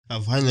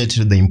I've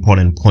highlighted the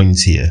important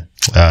points here.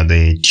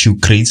 The two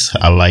crates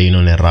are lying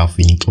on a rough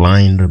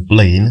inclined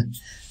plane,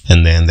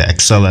 and then they're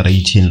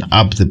accelerating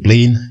up the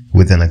plane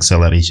with an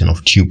acceleration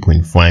of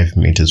 2.5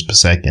 meters per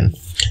second.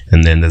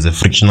 And then there's a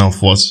frictional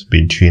force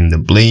between the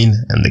plane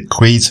and the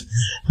crate.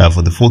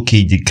 For the 4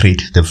 kg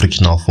crate, the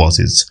frictional force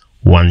is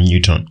 1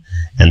 Newton.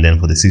 And then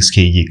for the 6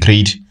 kg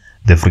crate,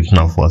 the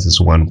frictional force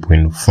is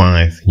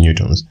 1.5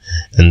 newtons.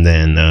 And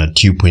then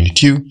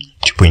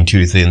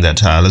 2.2 is saying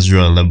that let's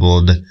draw a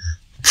labeled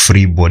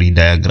free body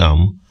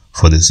diagram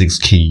for the 6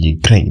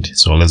 kg crate.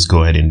 So let's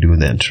go ahead and do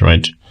that,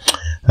 right?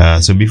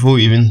 So before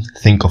we even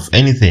think of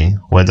anything,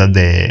 whether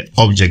the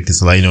object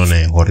is lying on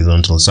a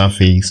horizontal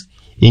surface,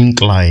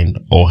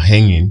 inclined or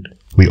hanging,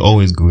 we're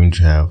always going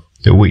to have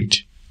the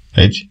weight,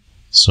 right?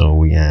 So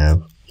we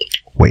have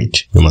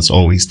weight. We must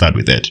always start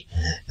with that.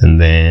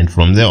 And then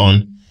from there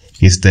on,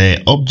 is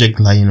the object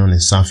lying on a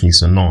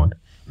surface or not?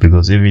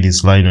 Because if it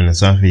is lying on a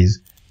surface,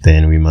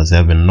 then we must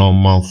have a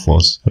normal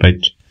force,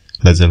 right?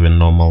 Let's have a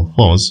normal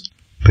force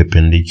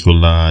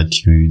perpendicular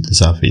to the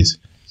surface.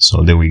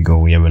 So there we go,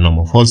 we have a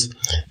normal force.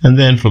 And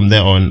then from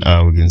there on,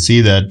 we can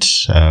see that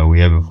we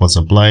have a force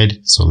applied.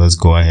 So let's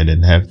go ahead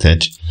and have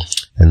that.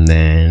 And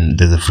then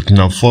there's a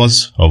frictional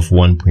force of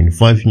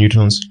 1.5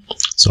 newtons.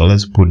 So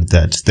let's put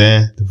that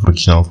there, the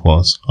frictional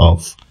force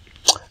of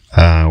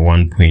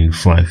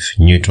 1.5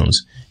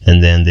 newtons.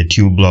 And then the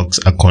two blocks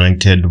are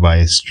connected by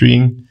a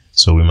string.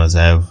 So we must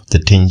have the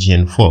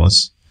tension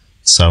force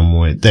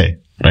somewhere there,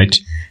 right?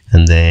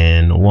 And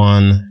then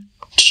 1,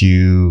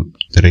 2,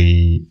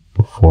 3,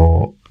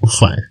 4,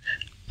 5.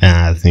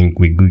 I think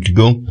we're good to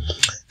go.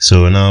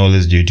 So now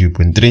let's do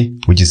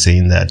 2.3, which is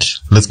saying that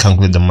let's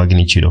calculate the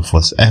magnitude of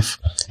force F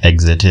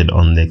exerted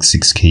on the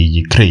 6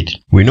 kg crate.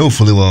 We know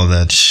fully well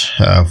that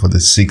for the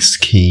 6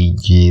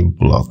 kg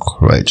block,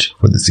 right?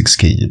 For the 6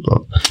 kg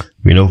block,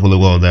 we know fully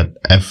well that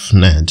F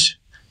net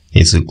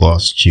is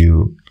equals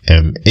to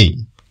MA.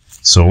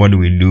 So what do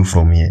we do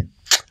from here?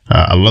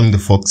 Along the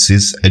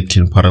forces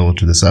acting parallel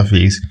to the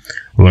surface,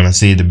 we're going to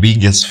say the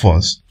biggest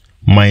force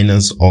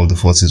minus all the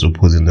forces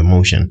opposing the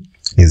motion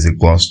is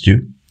equals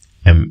to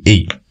MA.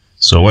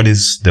 So what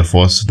is the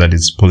force that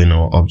is pulling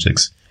our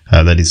objects?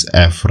 That is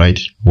F, right?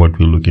 What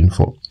we're looking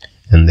for.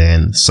 And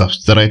then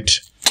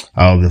subtract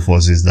all the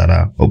forces that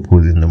are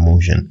opposing the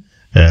motion.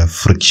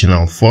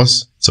 Frictional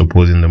force is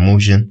opposing the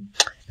motion.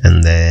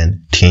 And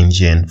then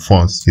tension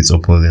force is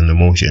opposing the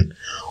motion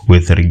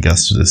with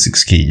regards to the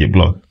 6 kg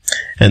block.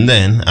 And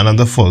then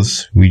another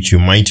force which you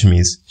might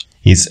miss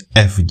is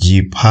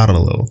FG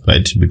parallel,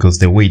 right? Because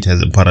the weight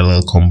has a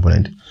parallel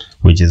component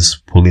which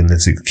is pulling the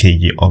 6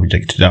 kg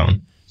object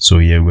down. So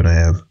here we're going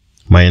to have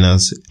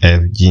minus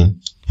FG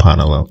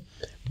parallel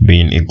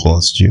being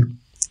equals to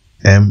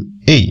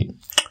MA,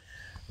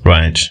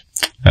 right?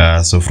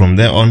 So from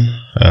there on,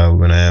 we're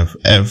going to have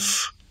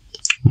F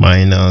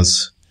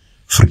minus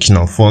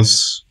frictional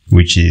force,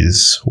 which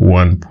is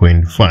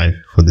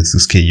 1.5 for the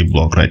 6 kg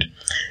block, right?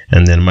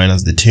 And then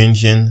minus the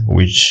tension,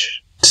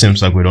 which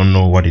seems like we don't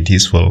know what it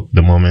is for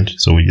the moment.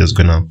 So we're just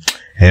gonna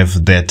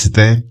have that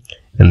there.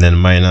 And then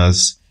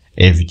minus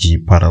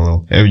FG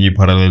parallel. FG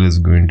parallel is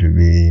going to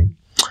be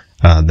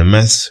the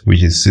mass,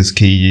 which is 6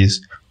 kgs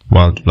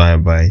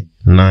multiplied by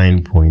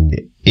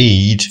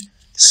 9.8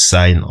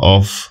 sine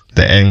of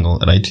the angle,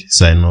 right?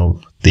 Sine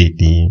of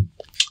 30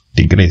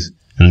 degrees.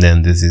 And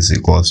then this is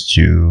equals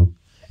to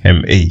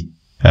MA.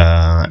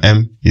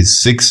 M is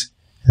 6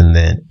 and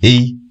then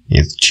A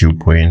is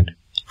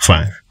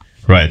 2.5,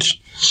 right?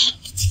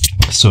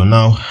 So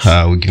now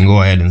we can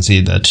go ahead and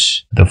say that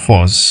the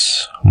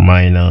force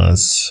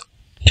minus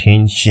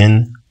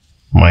tension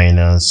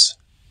minus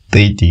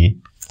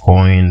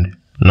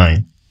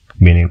 30.9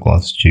 being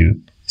equals to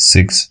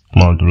 6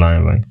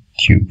 multiplied by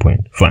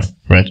 2.5,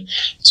 right?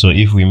 So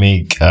if we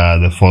make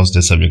the force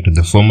the subject of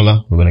the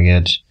formula, we're going to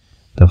get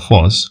the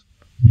force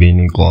being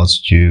equals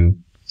to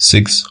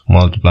 6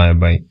 multiplied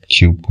by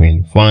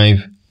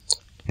 2.5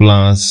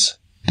 plus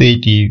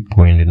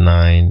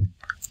 30.9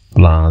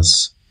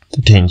 plus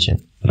the tension,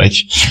 right?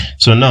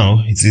 So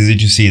now it's easy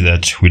to see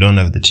that we don't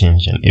have the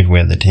tension. If we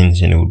had the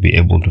tension, we would be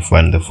able to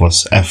find the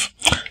force F.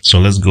 So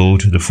let's go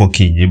to the 4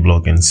 kg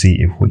block and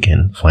see if we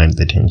can find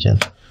the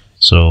tension.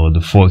 So the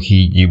 4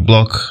 kg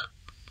block,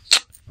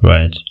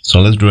 right?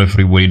 So let's draw a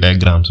free body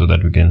diagram so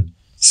that we can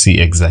see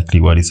exactly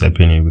what is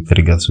happening with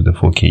regards to the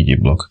 4 kg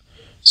block.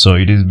 So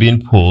it is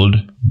being pulled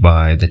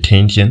by the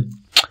tension,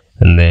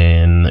 and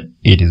then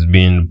it is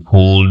being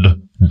pulled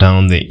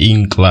down the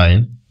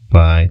incline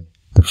by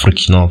the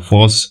frictional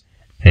force,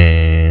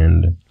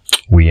 and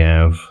we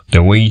have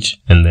the weight,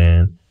 and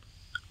then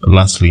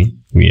lastly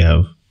we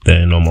have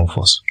the normal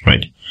force,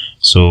 right?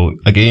 So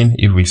again,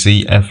 if we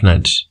say F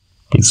net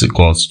is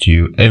equals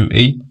to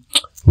MA,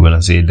 we're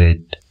gonna say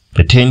that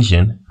the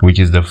tension, which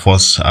is the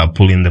force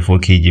pulling the 4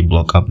 kg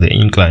block up the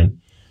incline,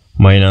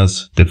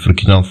 minus the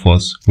frictional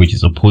force, which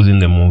is opposing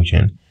the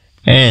motion,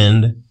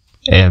 and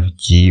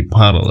FG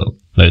parallel,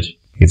 that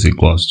is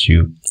equals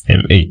to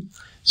MA.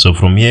 So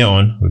from here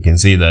on, we can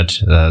say that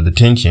the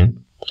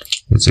tension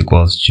is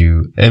equals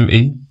to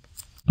MA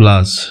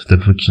plus the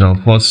frictional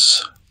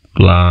force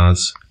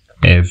plus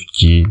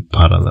Fg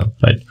parallel,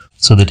 right?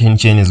 So the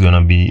tension is going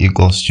to be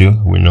equals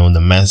to, we know the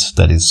mass,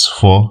 that is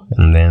 4,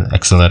 and then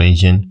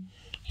acceleration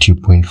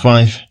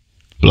 2.5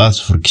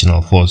 plus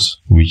frictional force,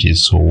 which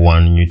is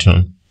 1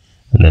 Newton,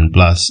 and then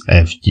plus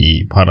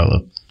Fg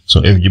parallel.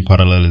 So Fg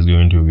parallel is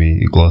going to be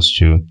equals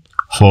to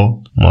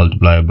 4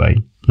 multiplied by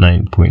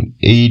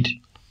 9.8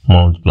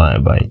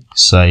 multiplied by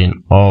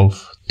sine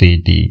of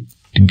 30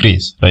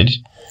 degrees, right?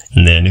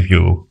 And then if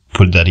you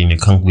put that in a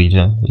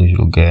calculator, you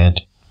will get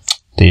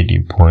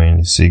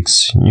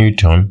 30.6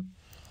 Newton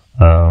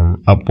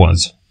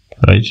upwards,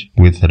 right,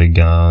 with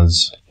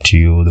regards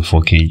to the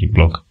 4 kg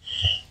block.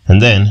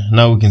 And then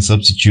now we can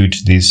substitute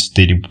this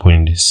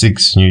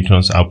 30.6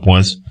 Newtons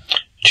upwards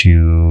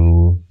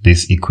to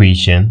this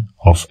equation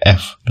of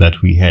F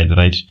that we had,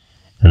 right?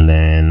 And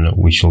then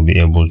we shall be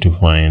able to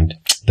find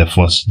the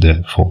force,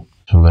 therefore.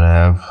 So we're going to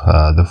have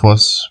the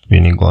force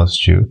being equals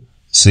to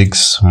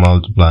 6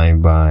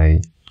 multiplied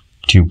by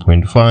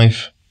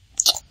 2.5.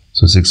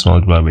 So 6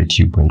 multiplied by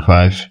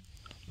 2.5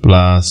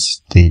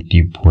 plus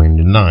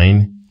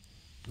 30.9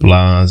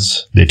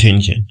 plus the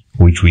tension,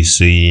 which we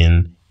see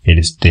in it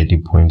is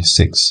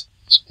 30.6.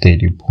 So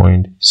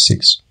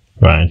 30.6,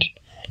 right?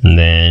 And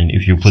then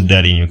if you put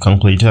that in your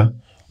calculator,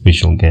 we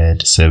shall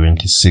get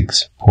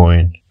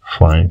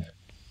 76.5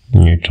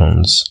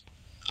 Newtons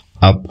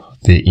up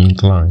the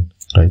incline,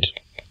 right?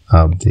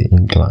 Up the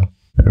incline.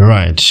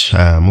 Right,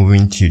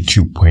 moving to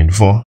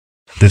 2.4.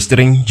 The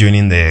string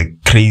joining the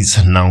crease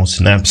now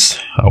snaps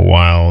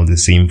while the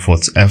same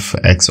force F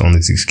acts on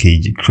the 6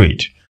 kg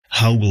crate.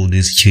 How will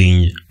this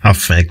change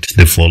affect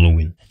the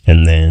following?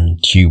 And then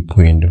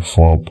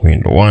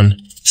 2.4.1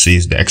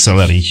 says the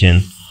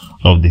acceleration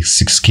of the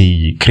 6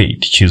 kg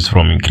crate. Choose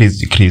from increase,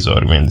 decrease, or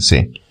remain the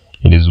same.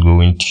 It is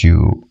going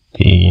to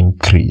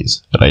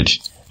increase, right?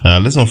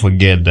 Let's not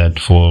forget that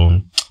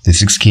for the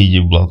 6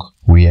 kg block,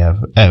 we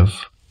have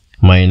F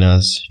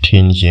minus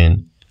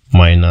tension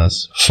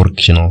minus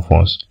frictional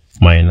force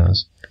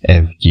minus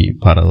Fg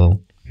parallel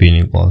being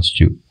equals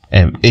to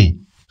ma.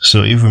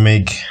 So if we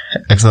make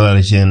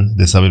acceleration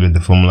the substitute with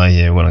the formula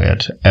here, we're going to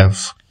get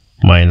F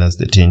minus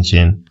the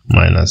tension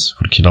minus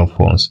frictional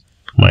force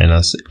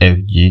minus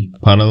Fg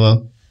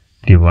parallel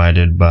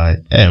divided by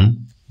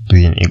m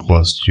being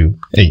equals to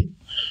a.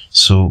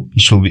 So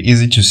it should be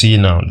easy to see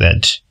now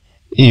that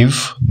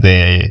if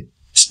the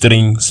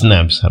string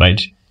snaps,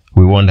 right,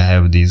 we won't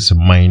have this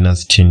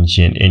minus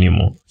tension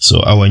anymore.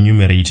 So our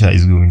numerator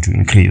is going to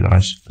increase,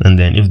 right? And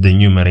then if the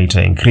numerator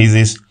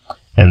increases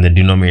and the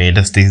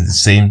denominator stays the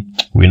same,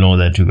 we know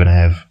that we're going to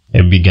have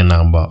a bigger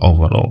number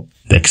overall.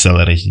 The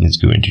acceleration is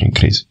going to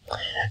increase.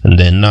 And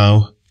then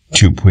now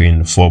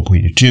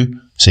 2.4.2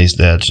 says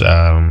that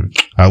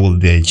how will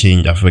the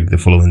change affect the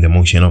following: the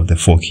motion of the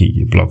 4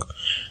 kg block.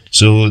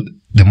 So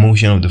the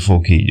motion of the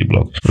 4 kg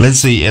block. Let's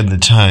say at the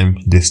time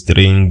the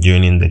string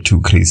joining the 2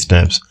 crease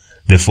snaps,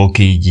 the 4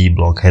 kg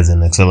block has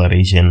an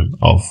acceleration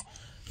of,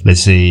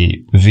 let's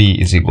say, v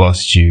is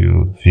equals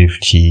to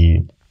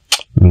 50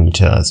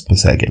 meters per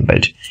second,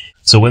 right?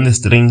 So when the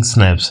string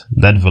snaps,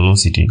 that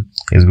velocity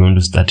is going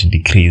to start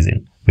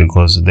decreasing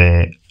because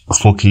the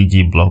 4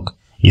 kg block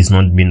is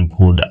not being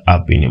pulled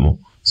up anymore.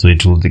 So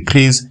it will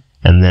decrease,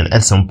 and then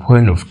at some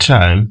point of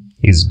time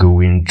is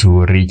going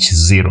to reach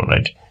 0,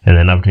 right? And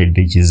then after it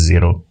reaches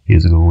 0,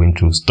 it's going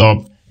to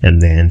stop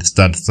and then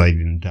start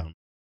sliding down.